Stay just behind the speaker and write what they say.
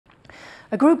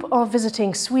A group of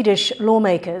visiting Swedish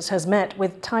lawmakers has met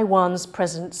with Taiwan's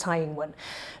President Taiwan.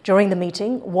 During the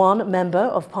meeting, one member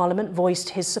of parliament voiced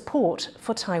his support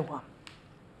for Taiwan.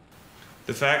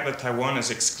 The fact that Taiwan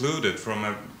is excluded from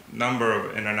a number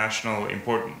of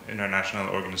important international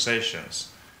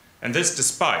organizations, and this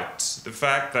despite the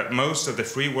fact that most of the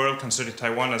free world consider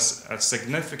Taiwan as a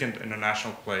significant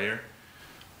international player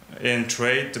in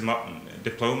trade,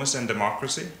 diplomacy and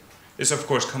democracy, is of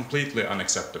course completely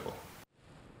unacceptable.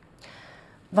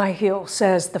 Wiechel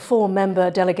says the four-member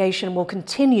delegation will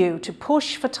continue to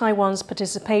push for Taiwan's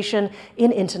participation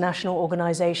in international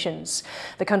organizations.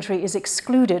 The country is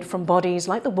excluded from bodies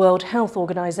like the World Health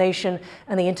Organization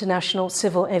and the International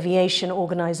Civil Aviation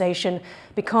Organization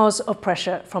because of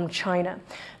pressure from China.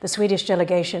 The Swedish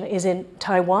delegation is in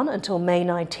Taiwan until May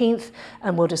 19th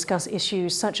and will discuss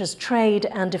issues such as trade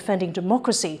and defending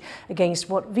democracy against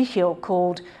what Wiechel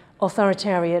called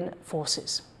authoritarian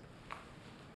forces.